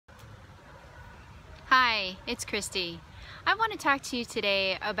Hi, it's Kristy. I want to talk to you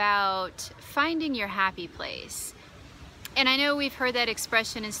today about finding your happy place. And I know we've heard that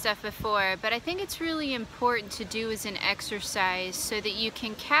expression and stuff before, but I think it's really important to do as an exercise so that you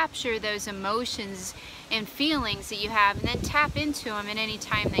can capture those emotions and feelings that you have and then tap into them at any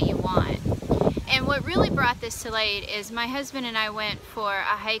time that you want. And what really brought this to light is my husband and I went for a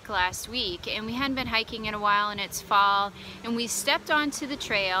hike last week, and we hadn't been hiking in a while, and it's fall, and we stepped onto the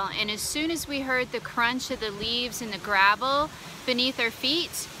trail, and as soon as we heard the crunch of the leaves and the gravel beneath our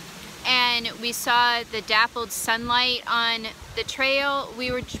feet, and we saw the dappled sunlight on the trail,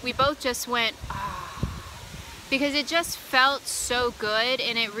 we both just went, ah, because it just felt so good,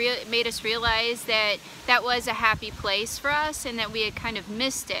 and it made us realize that that was a happy place for us and that we had kind of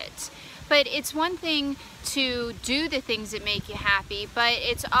missed it. But it's one thing to do the things that make you happy, but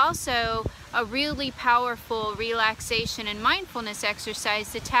it's also a really powerful relaxation and mindfulness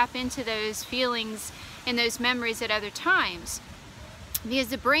exercise to tap into those feelings and those memories at other times. Because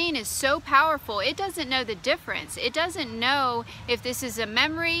the brain is so powerful, it doesn't know the difference. It doesn't know if this is a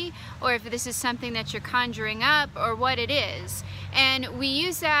memory or if this is something that you're conjuring up or what it is. And we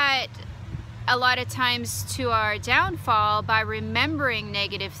use that a lot of times to our downfall by remembering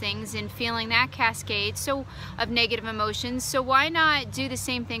negative things and feeling that cascade of negative emotions. So why not do the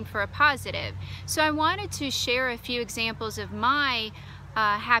same thing for a positive? So I wanted to share a few examples of my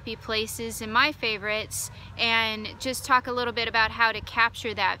happy places and my favorites, and just talk a little bit about how to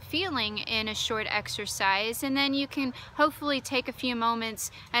capture that feeling in a short exercise, and then you can hopefully take a few moments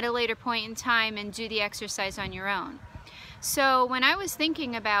at a later point in time and do the exercise on your own. So when I was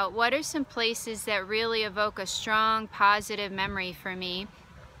thinking about what are some places that really evoke a strong positive memory for me,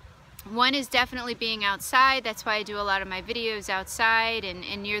 one is definitely being outside. That's why I do a lot of my videos outside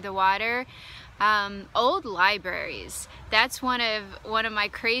and near the water. Old libraries. That's one of my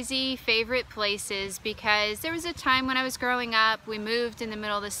crazy favorite places, because there was a time when I was growing up, we moved in the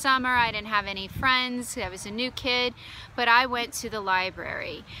middle of the summer, I didn't have any friends, I was a new kid, but I went to the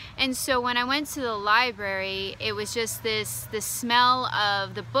library. And so when I went to the library, it was just the smell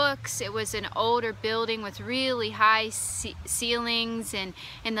of the books. It was an older building with really high ceilings and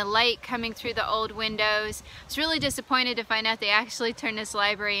the light coming through the old windows. I was really disappointed to find out they actually turned this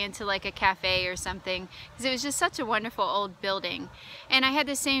library into like a cafe or something, because it was just such a wonderful old building. And I had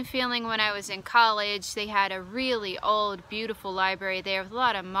the same feeling when I was in college. They had a really old, beautiful library there with a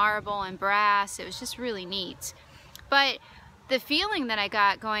lot of marble and brass. It was just really neat. But the feeling that I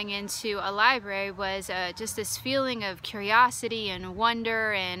got going into a library was just this feeling of curiosity and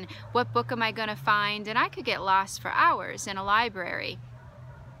wonder, and what book am I going to find? And I could get lost for hours in a library.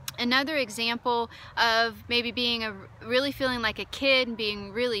 Another example of maybe really feeling like a kid and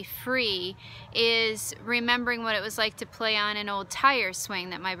being really free is remembering what it was like to play on an old tire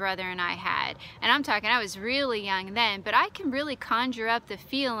swing that my brother and I had. And I'm talking, I was really young then, but I can really conjure up the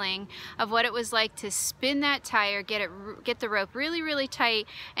feeling of what it was like to spin that tire, get the rope really, really tight,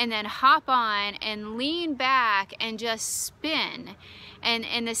 and then hop on and lean back and just spin.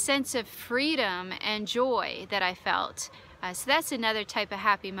 And the sense of freedom and joy that I felt. So that's another type of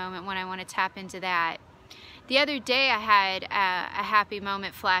happy moment when I want to tap into that. The other day I had a happy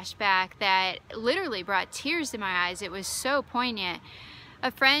moment flashback that literally brought tears to my eyes. It was so poignant. A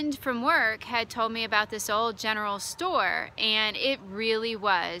friend from work had told me about this old general store, and it really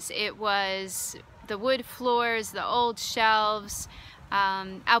was. It was the wood floors, the old shelves.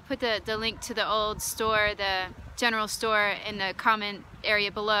 I'll put the link to the old store, the general store, in the comment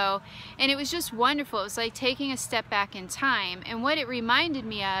area below, and it was just wonderful. It was like taking a step back in time, and what it reminded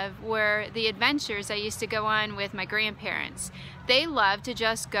me of were the adventures I used to go on with my grandparents. They loved to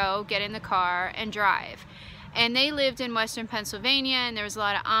just go get in the car and drive, and they lived in western Pennsylvania, and there was a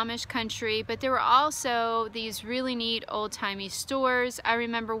lot of Amish country, but there were also these really neat old-timey stores. I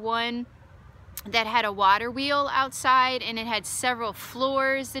remember one that had a water wheel outside, and it had several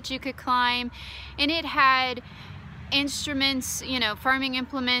floors that you could climb, and it had instruments, you know, farming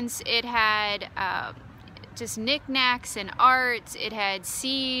implements. It had just knickknacks and art. It had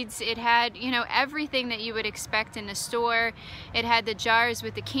seeds. It had, you know, everything that you would expect in a store. It had the jars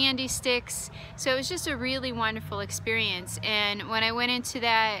with the candy sticks. So it was just a really wonderful experience. And when I went into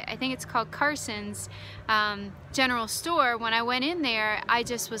that, I think it's called Carson's general store, when I went in there, I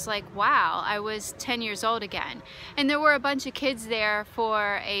just was like, wow, I was 10 years old again. And there were a bunch of kids there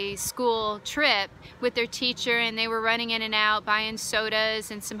for a school trip with their teacher, and they were running in and out buying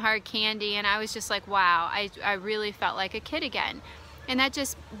sodas and some hard candy, and I was just like, wow, I really felt like a kid again. And that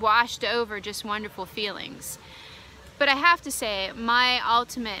just washed over just wonderful feelings. But I have to say, my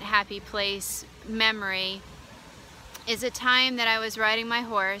ultimate happy place memory is a time that I was riding my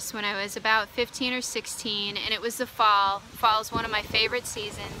horse when I was about 15 or 16, and it was the fall. Fall is one of my favorite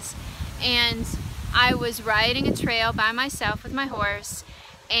seasons, and I was riding a trail by myself with my horse,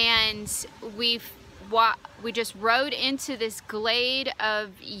 and we just rode into this glade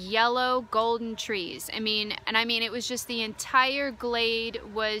of yellow golden trees. I mean it was just, the entire glade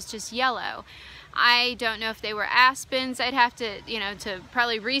was just yellow. I don't know if they were aspens. I'd have to, to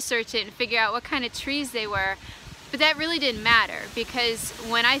probably research it and figure out what kind of trees they were. But that really didn't matter, because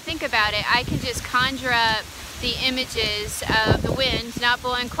when I think about it, I can just conjure up the images of the wind not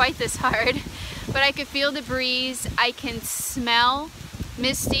blowing quite this hard, but I could feel the breeze. I can smell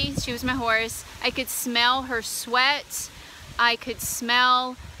Misty, she was my horse. I could smell her sweat. I could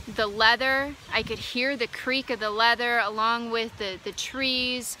smell the leather. I could hear the creak of the leather along with the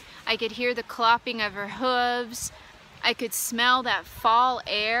trees. I could hear the clopping of her hooves. I could smell that fall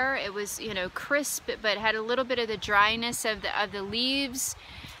air. It was, crisp, but had a little bit of the dryness of the leaves.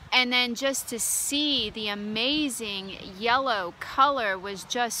 And then just to see the amazing yellow color was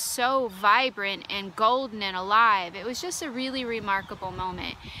just so vibrant and golden and alive. It was just a really remarkable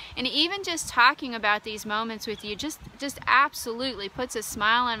moment. And even just talking about these moments with you just absolutely puts a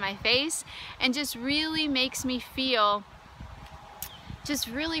smile on my face and just really makes me feel just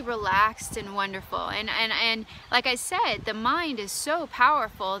really relaxed and wonderful. And like I said, the mind is so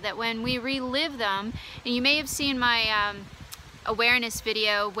powerful that when we relive them, and you may have seen my awareness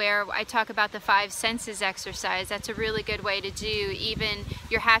video where I talk about the 5 senses exercise. That's a really good way to do even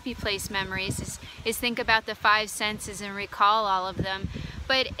your happy place memories, is think about the 5 senses and recall all of them.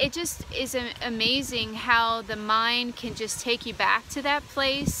 But it just is amazing how the mind can just take you back to that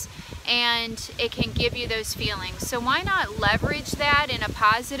place, and it can give you those feelings. So why not leverage that in a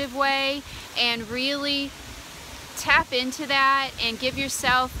positive way and really tap into that and give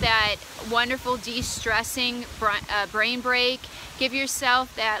yourself that wonderful de-stressing brain break. Give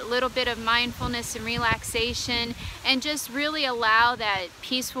yourself that little bit of mindfulness and relaxation, and just really allow that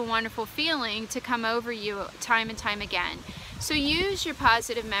peaceful, wonderful feeling to come over you time and time again. So use your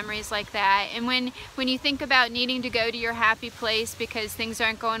positive memories like that, and when you think about needing to go to your happy place because things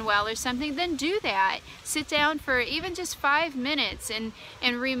aren't going well or something, then do that. Sit down for even just 5 minutes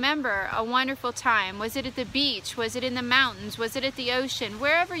and remember a wonderful time. Was it at the beach? Was it in the mountains? Was it at the ocean?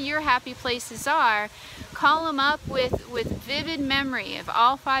 Wherever your happy places are, call them up with vivid memory of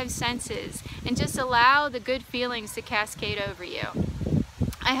all 5 senses, and just allow the good feelings to cascade over you.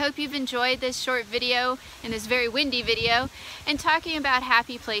 I hope you've enjoyed this short video and this very windy video and talking about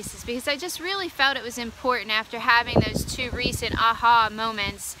happy places, because I just really felt it was important after having those 2 recent aha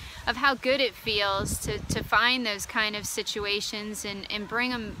moments of how good it feels to find those kind of situations and bring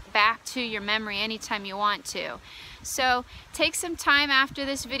them back to your memory anytime you want to. So take some time after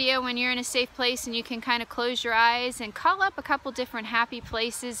this video when you're in a safe place and you can kind of close your eyes and call up a couple different happy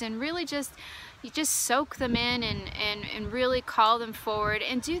places and really just soak them in and really call them forward,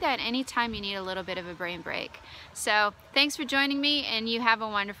 and do that anytime you need a little bit of a brain break. So thanks for joining me, and you have a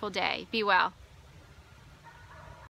wonderful day. Be well.